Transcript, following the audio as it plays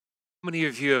How many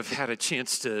of you have had a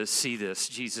chance to see this,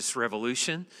 Jesus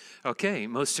Revolution? Okay,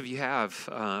 most of you have.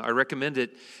 I recommend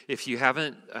it. If you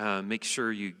haven't, make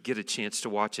sure you get a chance to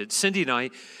watch it. Cindy and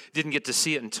I didn't get to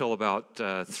see it until about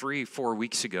 3-4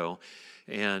 weeks ago,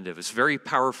 and it was very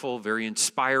powerful, very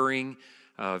inspiring,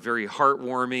 very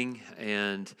heartwarming,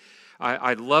 and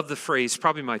I love the phrase.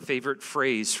 Probably my favorite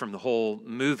phrase from the whole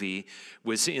movie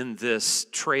was in this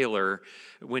trailer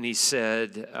when he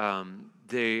said,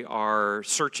 they are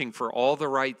searching for all the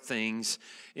right things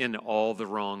in all the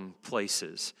wrong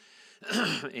places.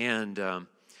 And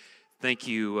thank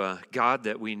you, God,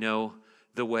 that we know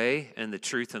the way and the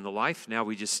truth and the life. Now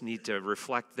we just need to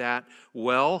reflect that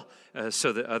well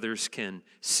so that others can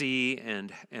see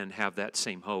and have that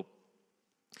same hope.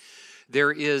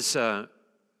 There is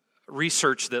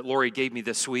research that Lori gave me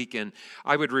this week, and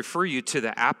I would refer you to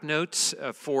the app notes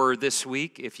for this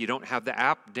week. If you don't have the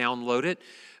app, download it,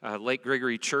 Lake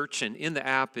Gregory Church, and in the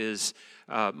app is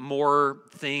more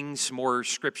things, more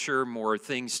scripture, more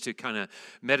things to kind of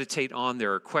meditate on.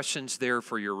 There are questions there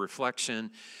for your reflection,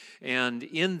 and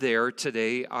in there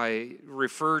today I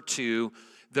refer to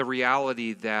the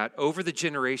reality that over the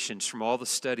generations, from all the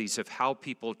studies of how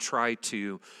people try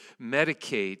to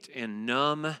medicate and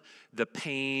numb the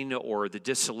pain or the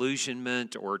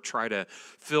disillusionment or try to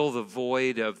fill the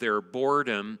void of their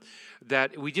boredom,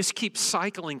 that we just keep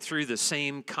cycling through the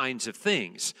same kinds of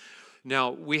things.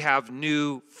 Now, we have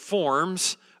new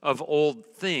forms of old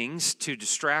things to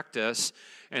distract us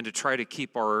and to try to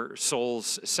keep our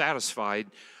souls satisfied,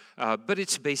 but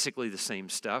it's basically the same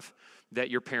stuff that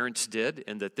your parents did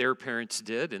and that their parents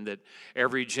did, and that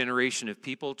every generation of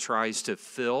people tries to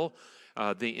fill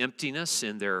the emptiness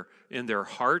in their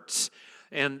hearts.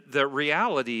 And the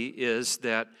reality is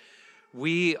that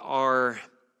we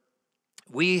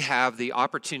have the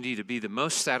opportunity to be the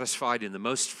most satisfied and the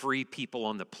most free people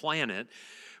on the planet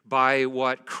by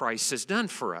what Christ has done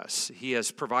for us. He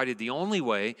has provided the only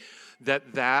way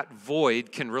that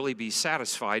void can really be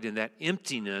satisfied and that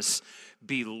emptiness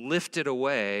be lifted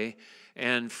away,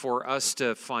 and for us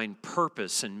to find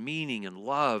purpose and meaning and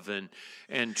love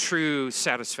and true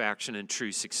satisfaction and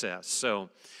true success.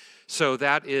 So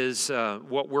that is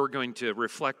what we're going to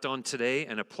reflect on today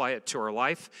and apply it to our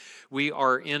life. We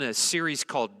are in a series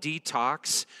called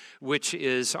Detox, which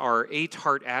is our 8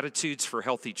 heart attitudes for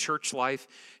healthy church life,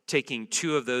 taking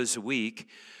 2 of those a week.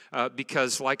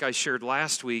 Because like I shared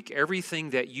last week,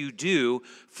 everything that you do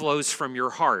flows from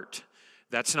your heart.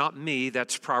 That's not me,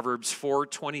 that's Proverbs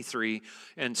 4:23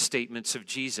 and statements of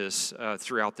Jesus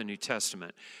throughout the New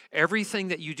Testament. Everything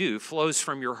that you do flows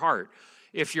from your heart.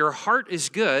 If your heart is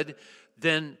good,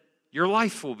 then your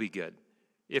life will be good.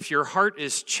 If your heart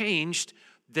is changed,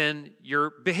 then your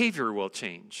behavior will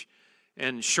change.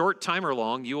 And short time or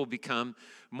long, you will become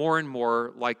more and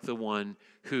more like the one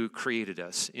who created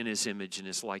us in his image and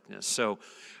his likeness. So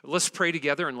let's pray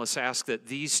together and let's ask that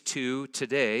these 2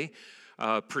 today,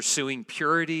 pursuing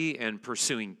purity and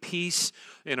pursuing peace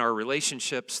in our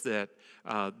relationships, that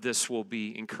this will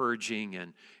be encouraging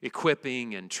and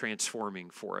equipping and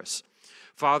transforming for us.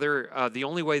 Father, the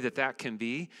only way that can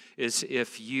be is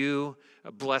if you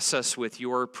bless us with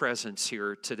your presence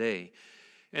here today,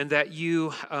 and that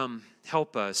you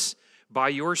help us by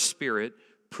your Spirit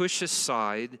push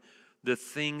aside the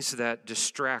things that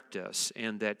distract us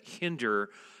and that hinder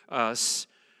us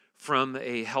from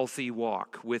a healthy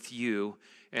walk with you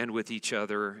and with each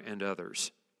other and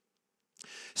others.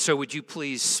 So would you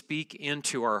please speak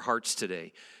into our hearts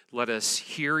today? Let us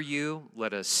hear you,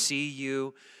 let us see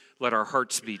you, let our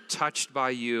hearts be touched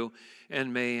by you,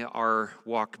 and may our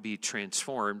walk be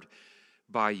transformed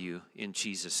by you in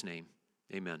Jesus' name.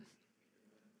 Amen.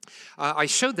 I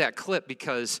showed that clip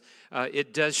because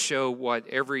it does show what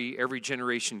every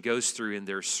generation goes through in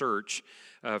their search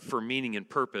for meaning and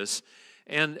purpose.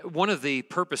 And one of the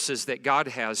purposes that God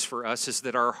has for us is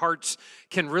that our hearts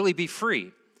can really be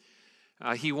free.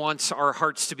 He wants our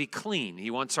hearts to be clean.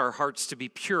 He wants our hearts to be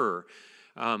pure.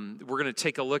 We're going to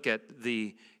take a look at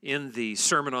in the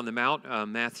Sermon on the Mount,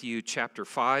 Matthew chapter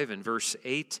 5 and verse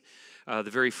 8. The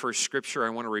very first scripture I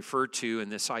want to refer to in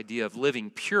this idea of living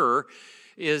pure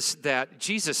is that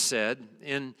Jesus said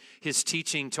in his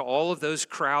teaching to all of those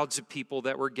crowds of people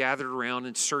that were gathered around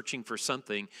and searching for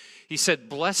something, he said,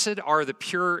 "Blessed are the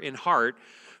pure in heart,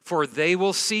 for they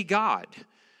will see God."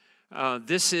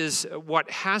 This is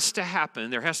what has to happen.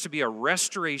 There has to be a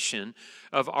restoration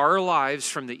of our lives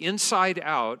from the inside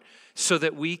out so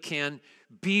that we can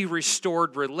be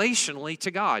restored relationally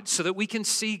to God, so that we can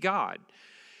see God.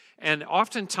 And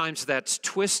oftentimes that's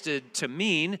twisted to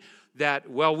mean that,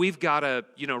 well, we've got to,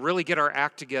 really get our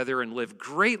act together and live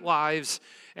great lives.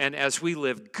 And as we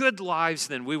live good lives,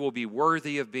 then we will be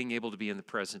worthy of being able to be in the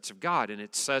presence of God. And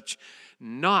it's such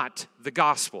not the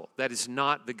gospel. That is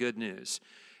not the good news.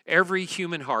 Every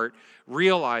human heart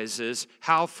realizes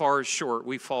how far short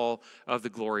we fall of the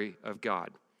glory of God.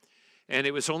 And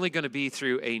it was only going to be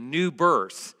through a new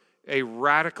birth, a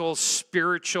radical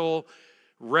spiritual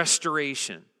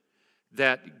restoration,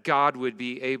 that God would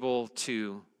be able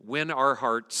to win our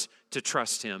hearts to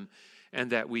trust him,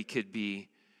 and that we could be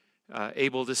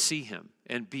able to see him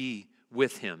and be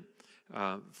with him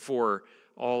for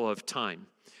all of time.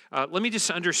 Let me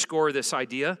just underscore this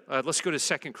idea. Let's go to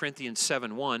 2 Corinthians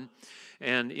 7:1.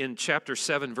 And in chapter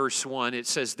 7, verse 1, it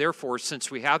says, therefore,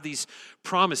 since we have these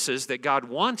promises that God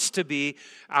wants to be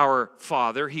our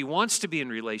Father, he wants to be in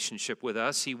relationship with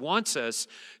us, he wants us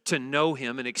to know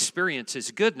him and experience his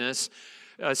goodness.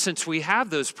 Since we have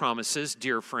those promises,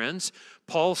 dear friends,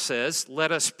 Paul says,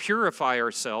 let us purify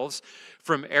ourselves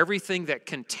from everything that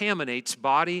contaminates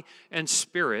body and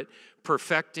spirit,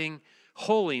 perfecting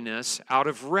holiness out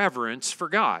of reverence for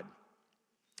God.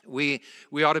 We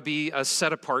ought to be a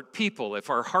set-apart people.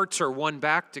 If our hearts are won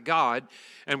back to God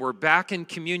and we're back in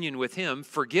communion with him,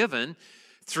 forgiven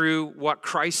through what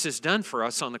Christ has done for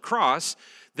us on the cross,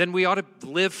 then we ought to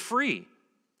live free.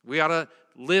 We ought to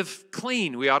live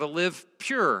clean. We ought to live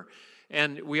pure.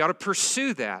 And we ought to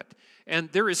pursue that. And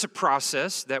there is a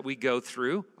process that we go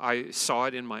through. I saw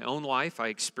it in my own life. I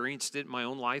experienced it in my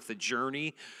own life, the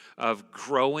journey of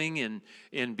growing and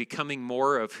in becoming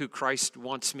more of who Christ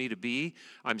wants me to be.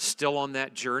 I'm still on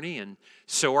that journey, and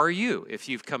so are you if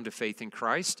you've come to faith in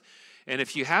Christ. And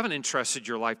if you haven't entrusted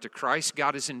your life to Christ,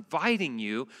 God is inviting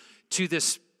you to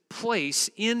this place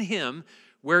in him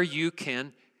where you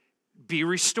can be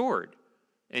restored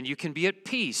and you can be at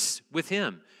peace with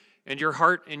him. And your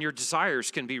heart and your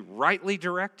desires can be rightly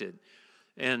directed.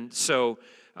 And so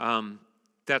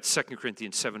that's 2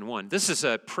 Corinthians 7:1. This is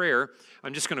a prayer.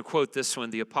 I'm just going to quote this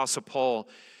one. The Apostle Paul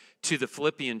to the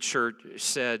Philippian church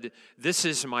said, this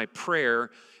is my prayer,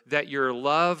 that your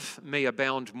love may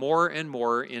abound more and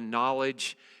more in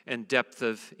knowledge and depth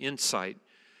of insight,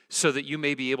 so that you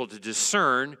may be able to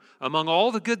discern among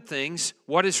all the good things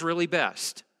what is really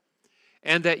best,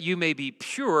 and that you may be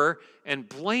pure and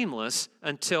blameless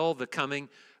until the coming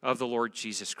of the Lord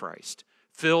Jesus Christ,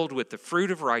 filled with the fruit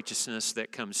of righteousness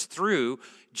that comes through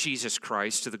Jesus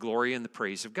Christ to the glory and the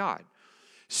praise of God.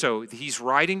 So he's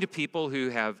writing to people who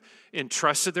have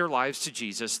entrusted their lives to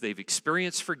Jesus. They've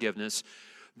experienced forgiveness.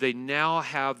 They now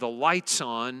have the lights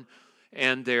on,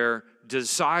 and their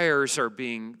desires are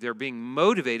being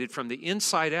motivated from the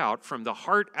inside out, from the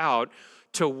heart out,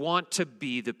 to want to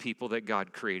be the people that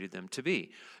God created them to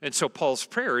be. And so Paul's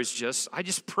prayer is I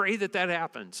just pray that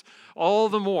happens all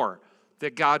the more,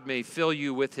 that God may fill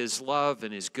you with his love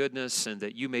and his goodness, and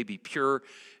that you may be pure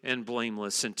and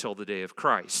blameless until the day of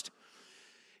Christ.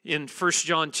 In 1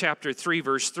 John chapter 3,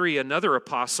 verse 3, another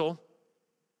apostle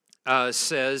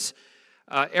says,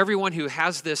 everyone who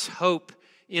has this hope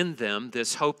in them,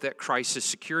 this hope that Christ has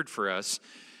secured for us,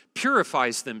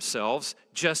 purifies themselves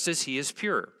just as he is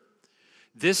pure.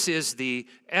 This is the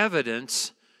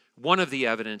evidence, one of the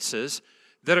evidences,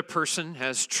 that a person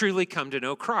has truly come to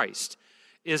know Christ,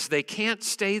 is they can't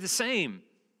stay the same.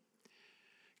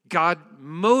 God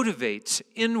motivates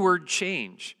inward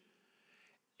change.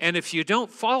 And if you don't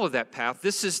follow that path,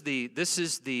 this is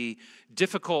the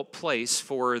difficult place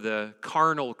for the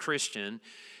carnal Christian,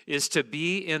 is to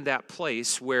be in that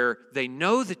place where they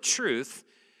know the truth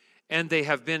and they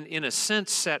have been, in a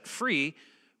sense, set free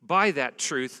by that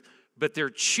truth, but they're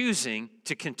choosing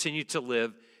to continue to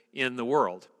live in the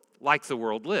world like the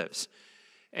world lives.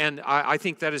 And I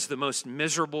think that is the most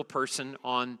miserable person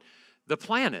on the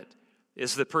planet,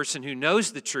 is the person who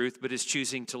knows the truth but is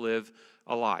choosing to live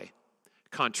a lie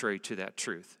contrary to that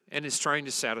truth, and is trying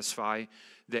to satisfy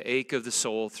the ache of the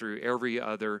soul through every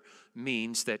other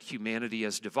means that humanity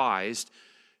has devised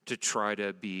to try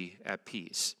to be at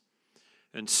peace.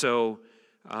 And so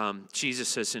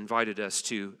Jesus has invited us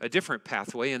to a different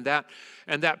pathway, and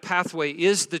that pathway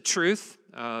is the truth.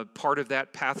 Part of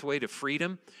that pathway to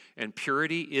freedom and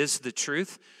purity is the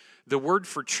truth. The word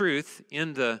for truth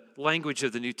in the language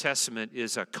of the New Testament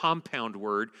is a compound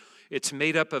word. It's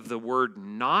made up of the word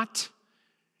not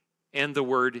and the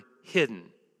word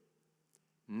hidden.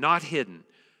 Not hidden,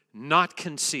 not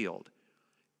concealed.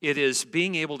 It is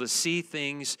being able to see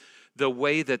things the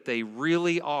way that they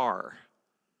really are,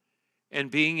 and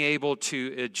being able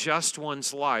to adjust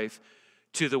one's life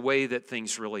to the way that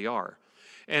things really are.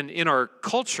 And in our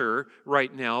culture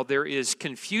right now, there is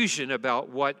confusion about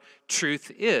what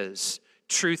truth is.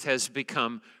 truth has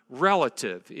become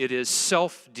relative. It is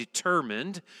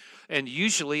self-determined, and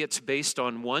usually it's based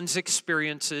on one's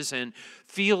experiences and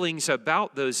feelings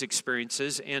about those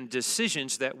experiences and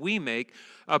decisions that we make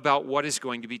about what is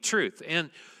going to be truth. And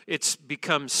it's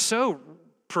become so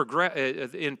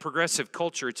in progressive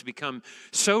culture, it's become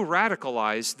so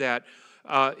radicalized that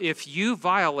if you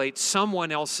violate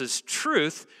someone else's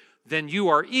truth, then you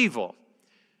are evil.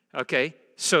 Okay?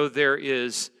 So there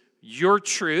is your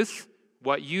truth,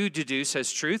 what you deduce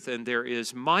as truth, and there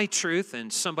is my truth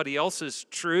and somebody else's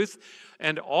truth,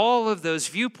 and all of those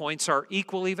viewpoints are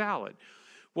equally valid.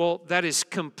 Well, that is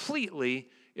completely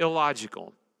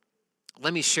illogical.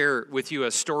 Let me share with you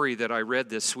a story that I read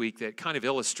this week that kind of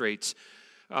illustrates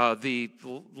the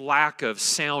lack of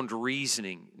sound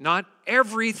reasoning. Not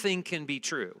everything can be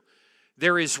true.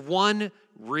 There is one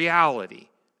reality,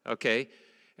 okay?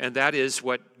 And that is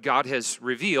what God has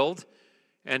revealed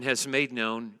and has made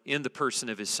known in the person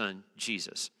of his Son,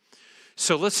 Jesus.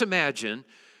 So let's imagine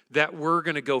that we're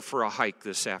going to go for a hike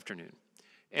this afternoon.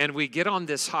 And we get on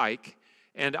this hike,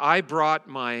 and I brought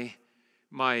my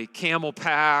camel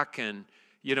pack, and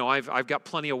I've got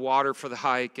plenty of water for the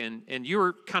hike, and you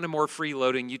were kind of more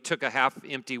freeloading. You took a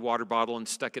half-empty water bottle and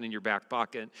stuck it in your back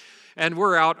pocket, and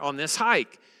we're out on this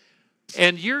hike.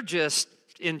 And you're just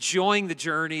enjoying the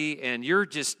journey, and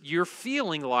you're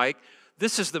feeling like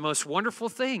this is the most wonderful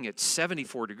thing. It's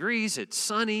 74 degrees, it's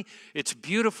sunny, it's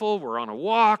beautiful, we're on a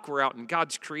walk, we're out in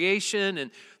God's creation,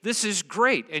 and this is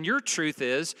great. And your truth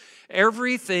is,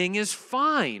 everything is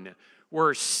fine.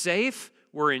 We're safe,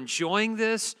 we're enjoying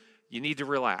this, you need to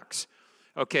relax.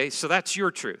 Okay, so that's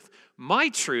your truth. My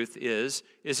truth is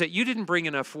that you didn't bring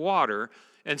enough water,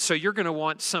 and so you're going to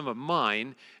want some of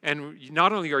mine, and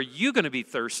not only are you going to be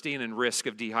thirsty and in risk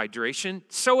of dehydration,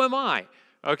 so am I,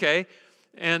 okay?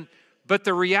 But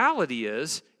the reality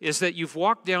is that you've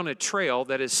walked down a trail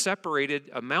that has separated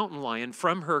a mountain lion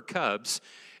from her cubs,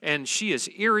 and she is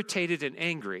irritated and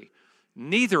angry.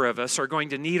 Neither of us are going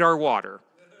to need our water,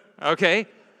 okay?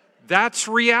 That's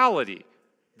reality.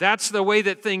 That's the way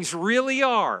that things really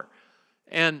are.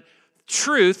 And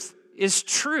truth is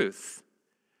truth.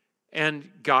 And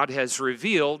God has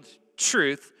revealed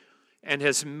truth and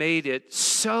has made it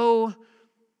so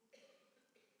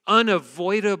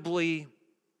unavoidably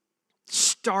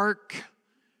stark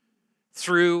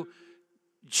through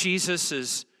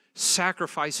Jesus'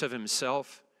 sacrifice of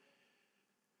himself.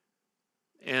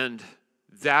 And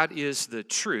that is the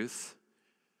truth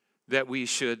that we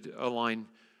should align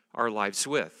our lives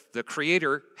with. The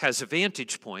Creator has a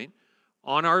vantage point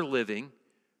on our living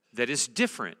that is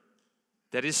different,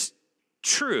 that is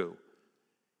true.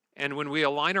 And when we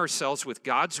align ourselves with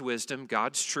God's wisdom,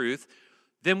 God's truth,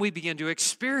 then we begin to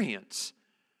experience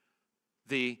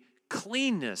the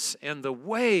cleanness and the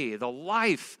way, the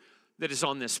life that is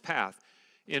on this path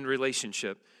in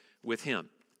relationship with him.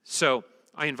 So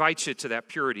I invite you to that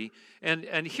purity. And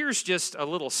here's just a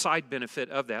little side benefit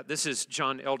of that. This is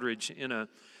John Eldredge in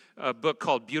a book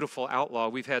called Beautiful Outlaw.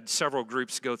 We've had several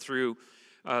groups go through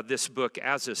this book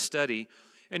as a study.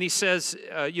 And he says,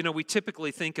 we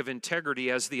typically think of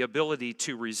integrity as the ability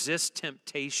to resist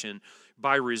temptation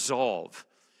by resolve.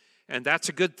 And that's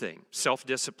a good thing.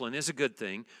 Self-discipline is a good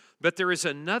thing. But there is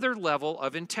another level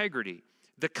of integrity,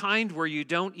 the kind where you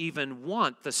don't even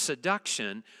want the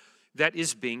seduction that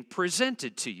is being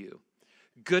presented to you.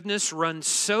 Goodness runs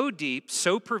so deep,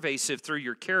 so pervasive through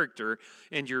your character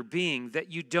and your being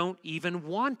that you don't even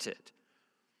want it.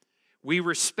 We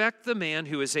respect the man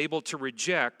who is able to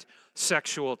reject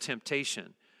sexual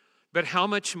temptation. But how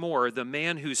much more the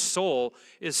man whose soul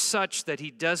is such that he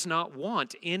does not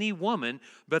want any woman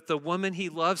but the woman he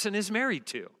loves and is married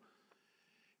to.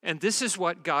 And this is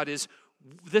where God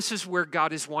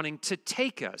is wanting to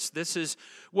take us. This is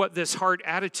what this heart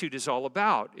attitude is all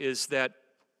about, is that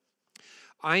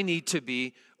I need to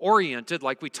be oriented,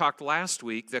 like we talked last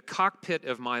week, the cockpit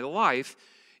of my life.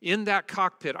 In that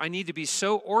cockpit, I need to be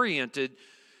so oriented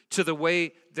to the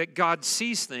way that God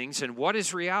sees things and what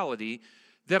is reality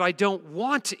that I don't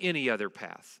want any other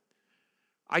path.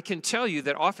 I can tell you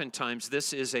that oftentimes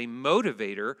this is a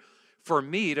motivator for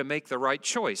me to make the right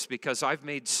choice, because I've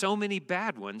made so many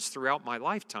bad ones throughout my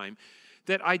lifetime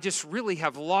that I just really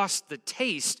have lost the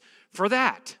taste for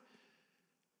that.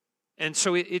 And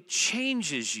so it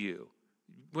changes you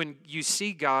when you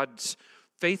see God's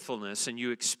faithfulness and you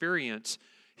experience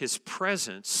his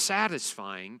presence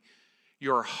satisfying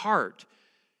your heart.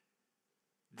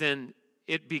 Then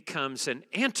it becomes an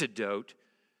antidote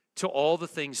to all the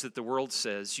things that the world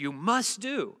says you must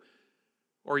do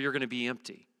or you're going to be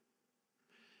empty.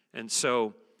 And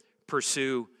so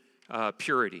pursue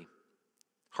purity.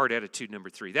 Heart attitude number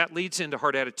 3. That leads into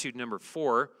heart attitude number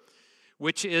 4,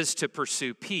 which is to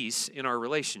pursue peace in our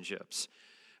relationships.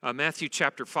 Matthew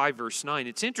chapter 5, verse 9.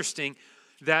 It's interesting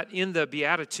that in the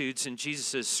Beatitudes in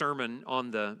Jesus' Sermon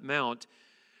on the Mount,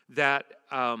 that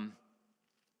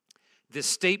this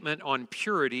statement on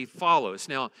purity follows.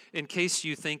 Now, in case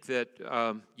you think that,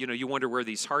 you wonder where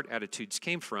these heart attitudes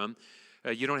came from,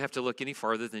 you don't have to look any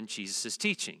farther than Jesus'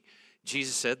 teaching.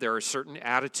 Jesus said there are certain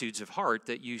attitudes of heart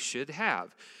that you should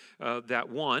have. That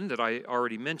one that I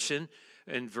already mentioned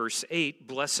in verse 8,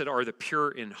 blessed are the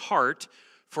pure in heart,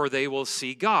 for they will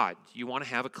see God. You want to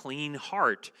have a clean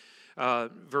heart.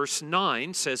 Verse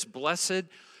 9 says, blessed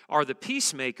are the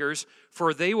peacemakers,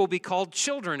 for they will be called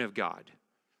children of God.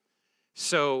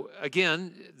 So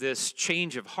again, this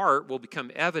change of heart will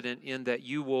become evident in that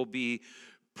you will be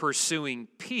pursuing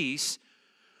peace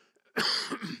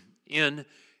in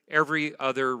every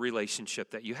other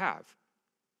relationship that you have.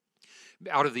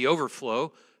 Out of the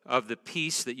overflow of the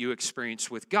peace that you experience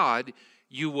with God,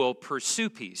 you will pursue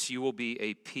peace. You will be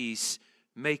a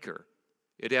peacemaker.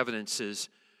 It evidences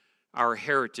our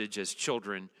heritage as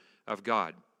children of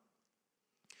God.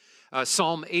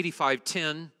 Psalm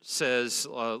 85:10 says,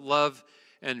 love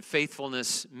and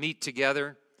faithfulness meet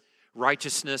together.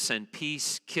 Righteousness and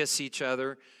peace kiss each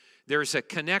other. There's a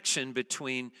connection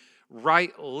between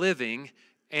right living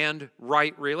and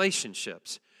right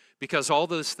relationships, because all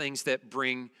those things that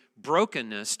bring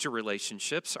brokenness to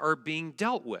relationships are being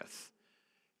dealt with.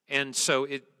 And so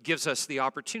it gives us the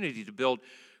opportunity to build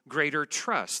greater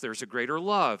trust. There's a greater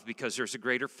love because there's a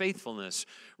greater faithfulness,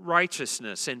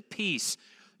 righteousness, and peace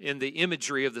in the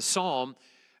imagery of the psalm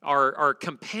are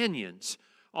companions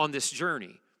on this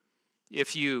journey.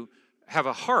 If you have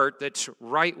a heart that's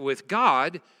right with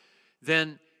God,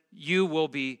 then you will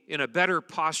be in a better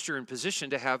posture and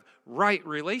position to have right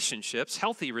relationships,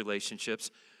 healthy relationships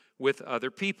with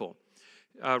other people.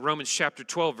 Romans chapter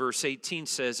 12, verse 18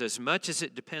 says, as much as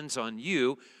it depends on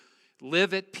you,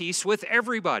 live at peace with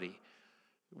everybody.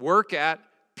 Work at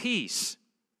peace.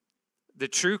 The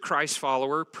true Christ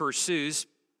follower pursues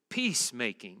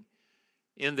peacemaking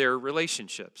in their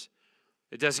relationships.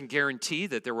 It doesn't guarantee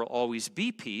that there will always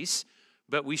be peace,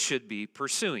 but we should be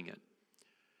pursuing it.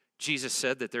 Jesus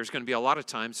said that there's going to be a lot of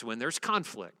times when there's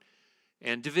conflict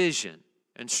and division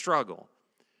and struggle,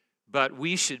 but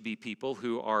we should be people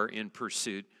who are in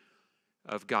pursuit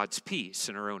of God's peace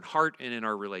in our own heart and in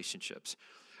our relationships.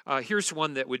 Here's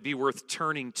one that would be worth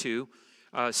turning to,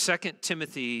 2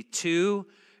 Timothy 2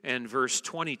 and verse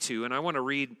 22, and I want to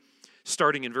read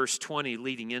starting in verse 20,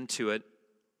 leading into it.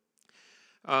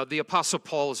 The Apostle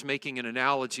Paul is making an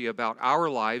analogy about our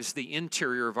lives, the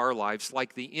interior of our lives,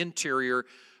 like the interior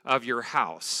of your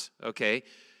house, okay?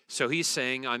 So he's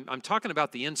saying, I'm talking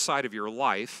about the inside of your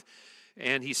life,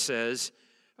 and he says,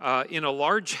 in a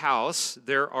large house,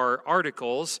 there are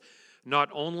articles not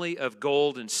only of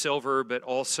gold and silver, but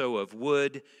also of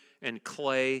wood and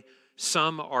clay.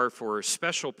 Some are for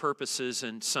special purposes,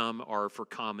 and some are for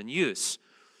common use.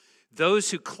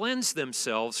 Those who cleanse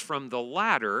themselves from the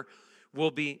latter will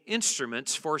be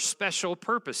instruments for special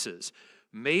purposes,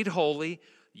 made holy,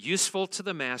 useful to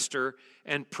the master,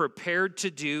 and prepared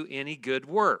to do any good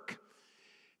work.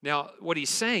 Now, what he's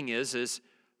saying is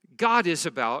God is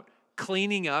about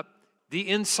cleaning up the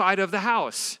inside of the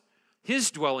house, his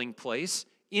dwelling place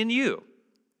in you,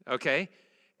 okay?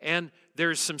 And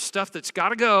there's some stuff that's got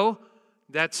to go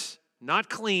that's not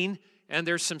clean, and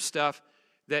there's some stuff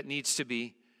that needs to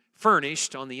be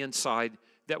furnished on the inside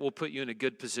that will put you in a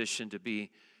good position to be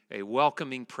a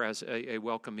welcoming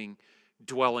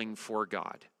dwelling for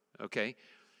God, okay?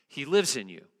 He lives in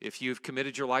you. If you've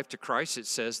committed your life to Christ, it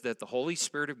says that the Holy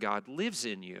Spirit of God lives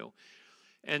in you.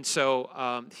 And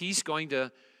so he's going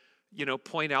to,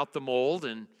 point out the mold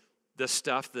and the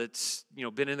stuff that's,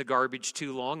 been in the garbage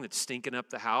too long, that's stinking up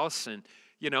the house. And,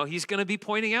 he's going to be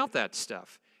pointing out that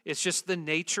stuff. It's just the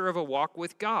nature of a walk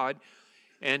with God.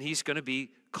 And he's going to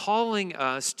be calling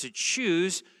us to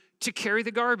choose to carry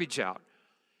the garbage out,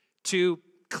 to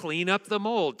clean up the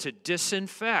mold, to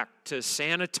disinfect, to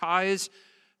sanitize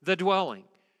the dwelling.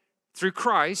 Through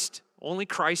Christ, only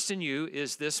Christ in you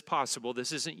is this possible.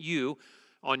 This isn't you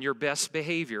on your best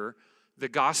behavior. The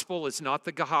gospel is not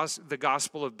the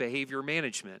gospel of behavior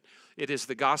management. It is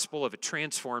the gospel of a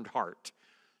transformed heart,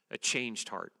 a changed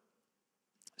heart.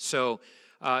 So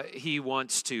he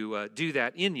wants to do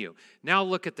that in you. Now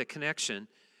look at the connection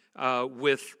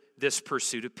with this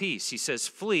pursuit of peace. He says,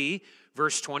 flee,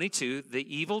 verse 22,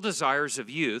 the evil desires of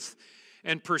youth,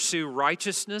 and pursue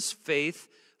righteousness, faith,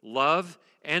 love,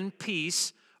 and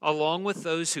peace, along with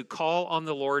those who call on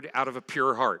the Lord out of a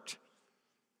pure heart.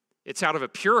 It's out of a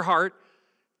pure heart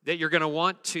that you're going to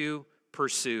want to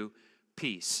pursue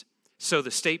peace. So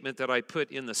the statement that I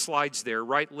put in the slides there,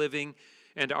 right living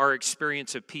and our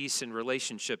experience of peace in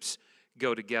relationships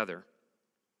go together.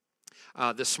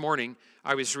 This morning,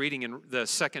 I was reading in the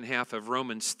second half of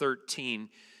Romans 13,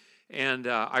 and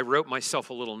I wrote myself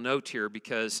a little note here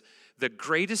because the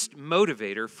greatest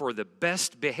motivator for the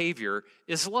best behavior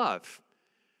is love.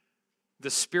 The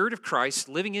Spirit of Christ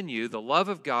living in you, the love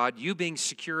of God, you being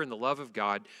secure in the love of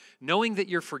God, knowing that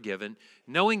you're forgiven,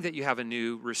 knowing that you have a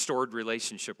new restored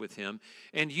relationship with Him,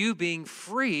 and you being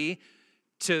free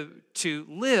to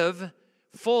live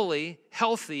fully,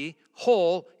 healthy,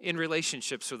 whole in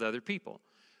relationships with other people.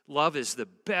 Love is the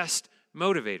best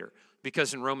motivator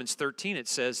because in Romans 13 it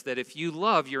says that if you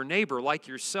love your neighbor like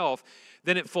yourself,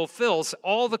 then it fulfills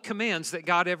all the commands that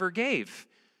God ever gave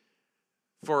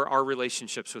for our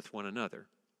relationships with one another.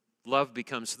 Love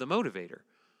becomes the motivator,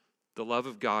 the love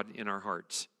of God in our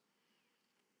hearts.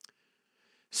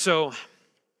 So,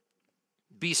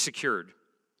 be secured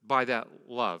by that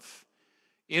love.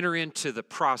 Enter into the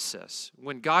process.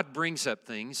 When God brings up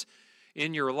things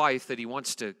in your life that He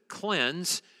wants to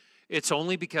cleanse, it's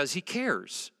only because He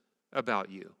cares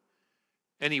about you.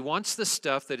 And He wants the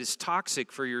stuff that is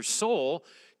toxic for your soul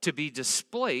to be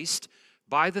displaced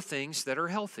by the things that are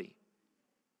healthy.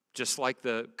 Just like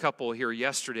the couple here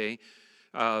yesterday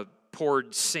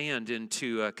poured sand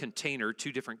into a container,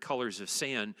 2 different colors of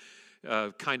sand,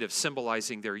 kind of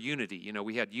symbolizing their unity. You know,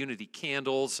 we had unity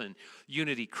candles and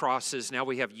unity crosses. Now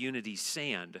we have unity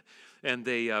sand. And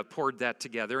they poured that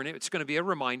together. And it's going to be a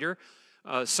reminder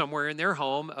somewhere in their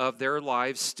home of their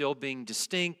lives still being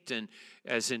distinct and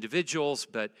as individuals,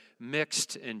 but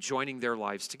mixed and joining their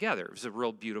lives together. It was a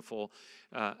real beautiful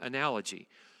analogy.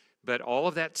 But all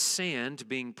of that sand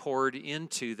being poured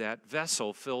into that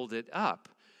vessel filled it up.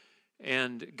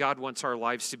 And God wants our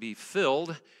lives to be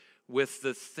filled with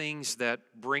the things that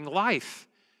bring life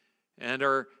and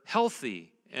are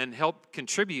healthy and help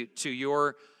contribute to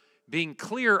your being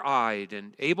clear-eyed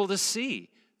and able to see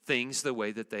things the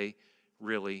way that they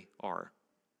really are.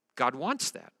 God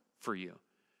wants that for you.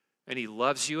 And He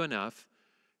loves you enough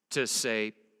to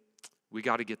say, we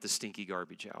got to get the stinky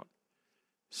garbage out.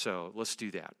 So let's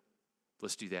do that.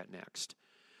 Let's do that next.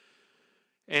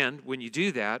 And when you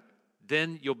do that,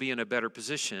 then you'll be in a better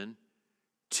position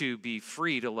to be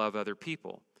free to love other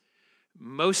people.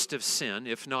 Most of sin,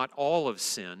 if not all of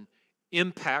sin,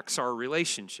 impacts our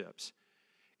relationships.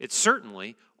 It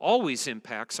certainly always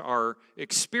impacts our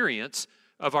experience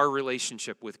of our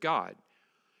relationship with God,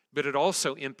 but it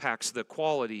also impacts the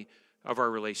quality of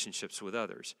our relationships with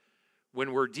others.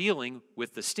 When we're dealing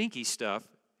with the stinky stuff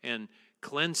and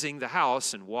cleansing the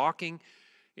house and walking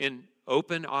in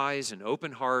open eyes and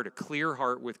open heart, a clear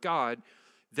heart with God,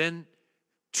 then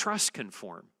trust can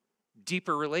form.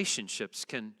 Deeper relationships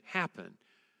can happen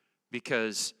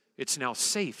because it's now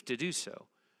safe to do so.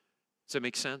 Does that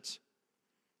make sense?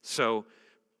 So,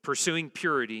 pursuing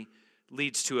purity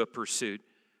leads to a pursuit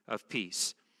of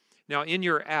peace. Now, in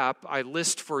your app, I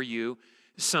list for you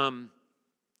some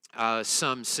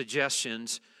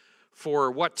suggestions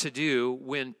for what to do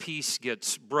when peace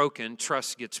gets broken,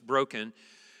 trust gets broken.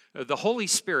 The Holy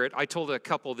Spirit, I told a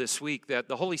couple this week that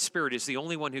the Holy Spirit is the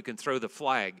only one who can throw the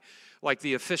flag, like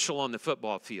the official on the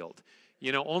football field.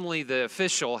 You know, only the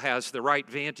official has the right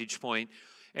vantage point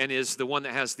and is the one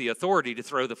that has the authority to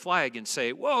throw the flag and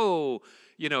say, whoa,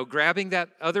 you know, grabbing that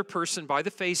other person by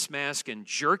the face mask and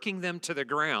jerking them to the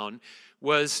ground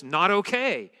was not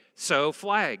okay. So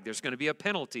flag, there's going to be a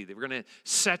penalty. We're going to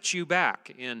set you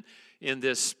back in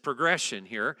this progression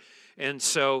here. And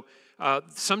so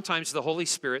sometimes the Holy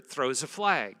Spirit throws a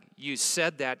flag. You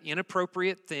said that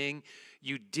inappropriate thing.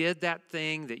 You did that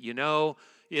thing that you know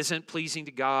isn't pleasing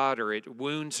to God, or it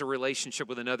wounds a relationship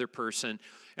with another person,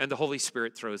 and the Holy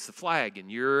Spirit throws the flag, and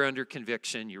you're under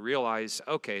conviction. You realize,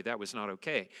 okay, that was not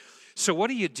okay. So what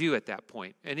do you do at that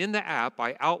point? And in the app,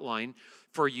 I outline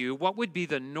for you what would be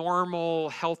the normal,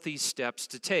 healthy steps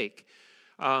to take.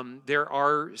 There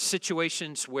are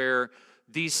situations where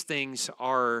these things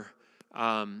are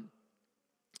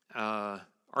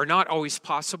not always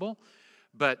possible,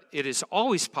 but it is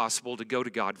always possible to go to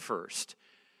God first.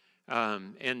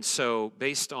 And so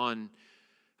based on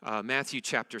Matthew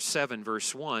chapter 7,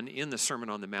 verse 1, in the Sermon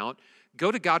on the Mount,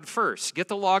 go to God first. Get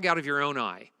the log out of your own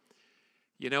eye.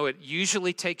 You know, it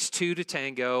usually takes 2 to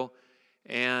tango,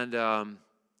 and,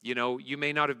 you know, you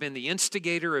may not have been the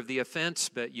instigator of the offense,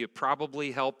 but you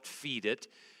probably helped feed it.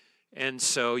 And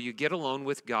so you get alone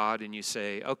with God and you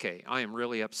say, okay, I am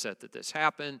really upset that this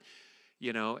happened.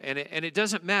 You know, and it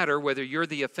doesn't matter whether you're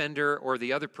the offender or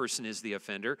the other person is the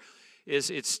offender.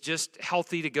 It's just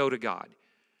healthy to go to God.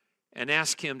 and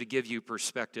ask him to give you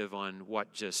perspective on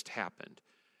what just happened.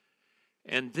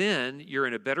 And then you're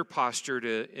in a better posture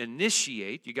to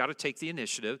initiate. You got to take the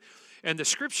initiative. And the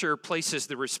scripture places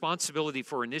the responsibility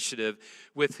for initiative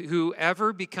with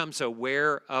whoever becomes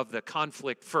aware of the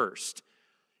conflict first.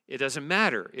 It doesn't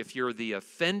matter if you're the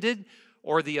offended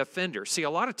or the offender. See, a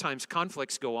lot of times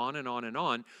conflicts go on and on and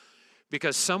on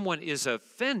because someone is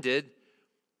offended,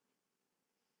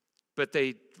 but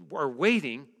they are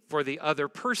waiting for the other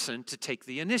person to take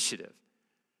the initiative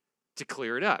to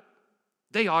clear it up.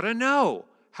 They ought to know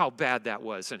how bad that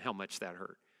was and how much that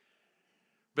hurt.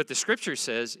 But the scripture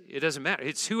says it doesn't matter.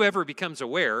 It's whoever becomes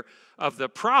aware of the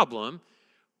problem.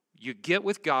 You get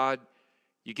with God,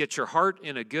 you get your heart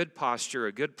in a good posture,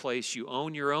 a good place, you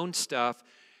own your own stuff,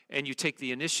 and you take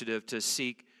the initiative to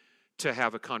seek to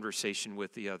have a conversation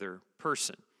with the other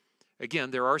person.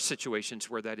 Again, there are situations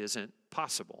where that isn't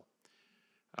possible.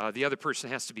 The other person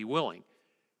has to be willing,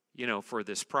 for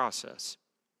this process.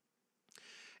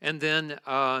 And then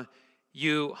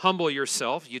you humble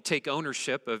yourself. You take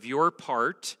ownership of your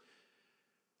part.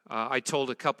 I told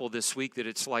a couple this week that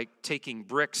it's like taking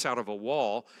bricks out of a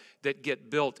wall that get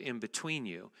built in between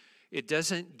you. It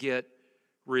doesn't get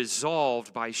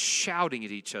resolved by shouting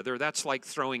at each other. That's like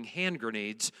throwing hand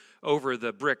grenades over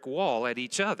the brick wall at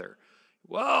each other.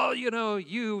 Well,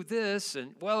 you this,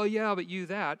 and well, yeah, but you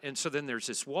that. And so then there's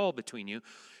this wall between you.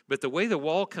 But the way the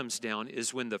wall comes down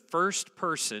is when the first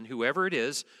person, whoever it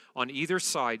is, on either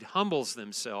side humbles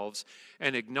themselves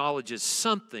and acknowledges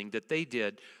something that they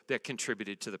did that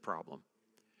contributed to the problem.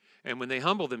 And when they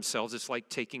humble themselves, it's like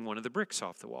taking one of the bricks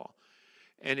off the wall.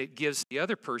 And it gives the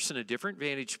other person a different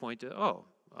vantage point to, oh,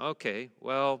 okay,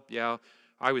 well, yeah,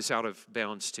 I was out of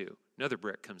bounds too. Another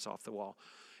brick comes off the wall.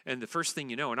 And the first thing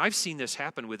you know, and I've seen this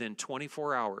happen within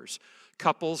 24 hours,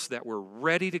 couples that were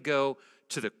ready to go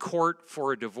to the court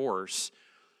for a divorce,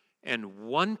 and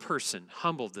one person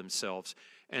humbled themselves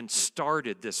and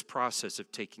started this process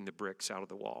of taking the bricks out of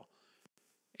the wall.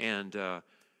 And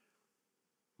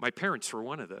my parents were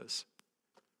one of those.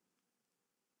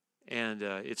 And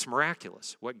it's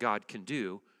miraculous what God can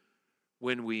do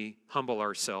when we humble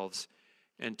ourselves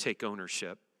and take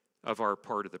ownership of our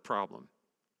part of the problem.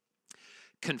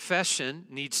 Confession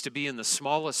needs to be in the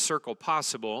smallest circle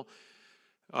possible.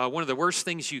 One of the worst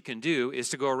things you can do is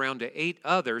to go around to 8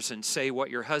 others and say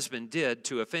what your husband did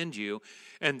to offend you,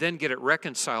 and then get it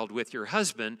reconciled with your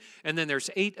husband, and then there's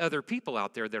 8 other people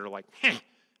out there that are like,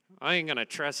 I ain't going to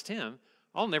trust him.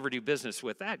 I'll never do business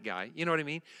with that guy. You know what I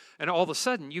mean? And all of a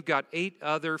sudden, you've got 8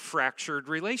 other fractured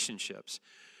relationships.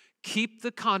 Keep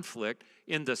the conflict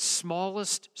in the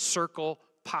smallest circle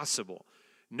possible.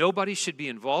 Nobody should be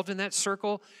involved in that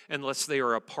circle unless they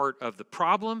are a part of the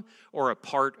problem or a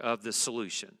part of the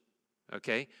solution,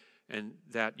 okay? And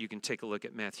that you can take a look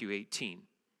at Matthew 18.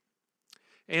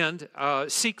 And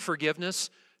seek forgiveness,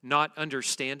 not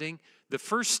understanding. The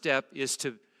first step is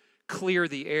to clear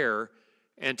the air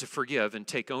and to forgive and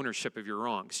take ownership of your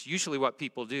wrongs. Usually what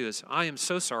people do is, I am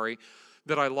so sorry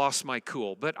that I lost my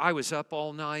cool, but I was up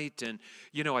all night and,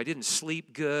 I didn't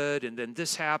sleep good, and then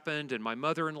this happened, and my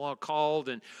mother-in-law called,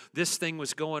 and this thing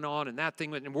was going on, and that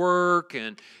thing went work,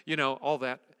 and, all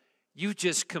that. You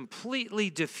just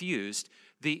completely diffused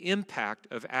the impact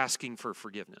of asking for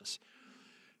forgiveness.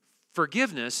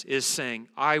 Forgiveness is saying,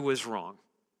 I was wrong.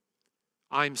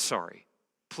 I'm sorry.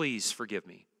 Please forgive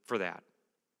me for that.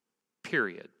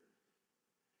 Period.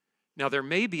 Now, there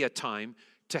may be a time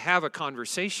to have a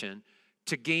conversation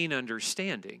to gain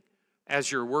understanding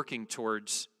as you're working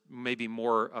towards maybe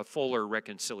more a fuller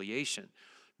reconciliation.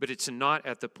 But it's not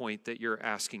at the point that you're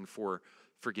asking for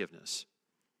forgiveness.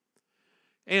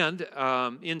 And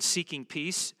in seeking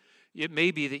peace, it may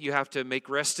be that you have to make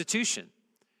restitution.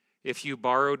 If you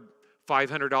borrowed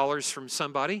 $500 from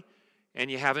somebody and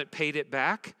you haven't paid it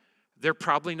back, they're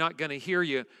probably not going to hear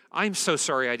you, I'm so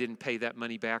sorry I didn't pay that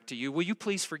money back to you. Will you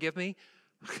please forgive me?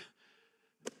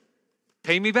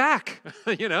 Pay me back,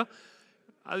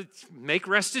 Make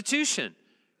restitution.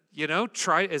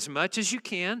 Try as much as you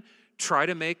can. Try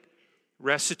to make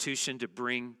restitution to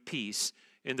bring peace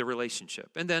in the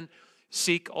relationship. And then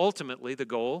seek ultimately the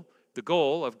goal. The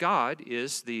goal of God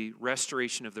is the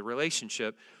restoration of the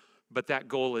relationship, but that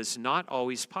goal is not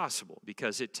always possible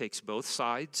because it takes both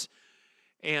sides.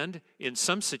 And in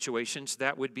some situations,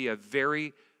 that would be a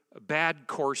very bad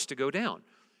course to go down.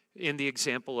 In the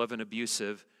example of an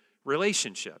abusive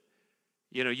relationship.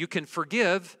 You can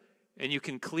forgive and you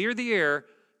can clear the air,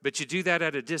 but you do that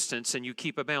at a distance and you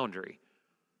keep a boundary.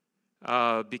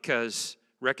 Because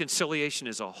reconciliation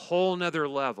is a whole nother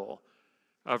level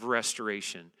of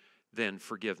restoration than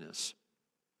forgiveness.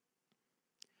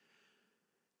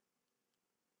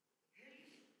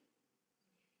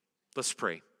 Let's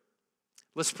pray.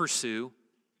 Let's pursue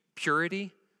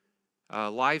purity,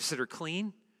 lives that are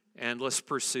clean, and let's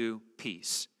pursue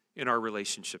peace in our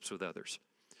relationships with others.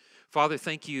 Father,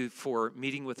 thank you for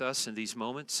meeting with us in these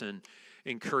moments and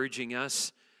encouraging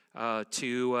us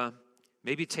to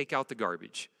maybe take out the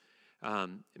garbage,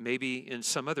 maybe in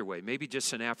some other way, maybe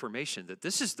just an affirmation that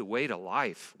this is the way to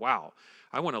life. Wow,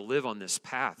 I want to live on this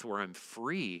path where I'm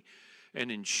free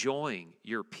and enjoying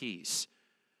your peace.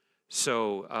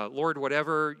 So, Lord,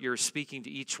 whatever you're speaking to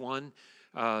each one,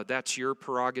 that's your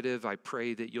prerogative. I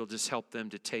pray that you'll just help them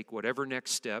to take whatever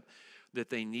next step that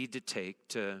they need to take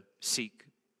to seek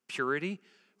purity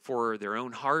for their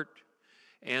own heart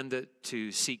and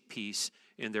to seek peace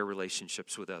in their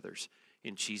relationships with others.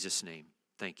 In Jesus' name,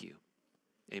 thank you.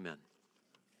 Amen.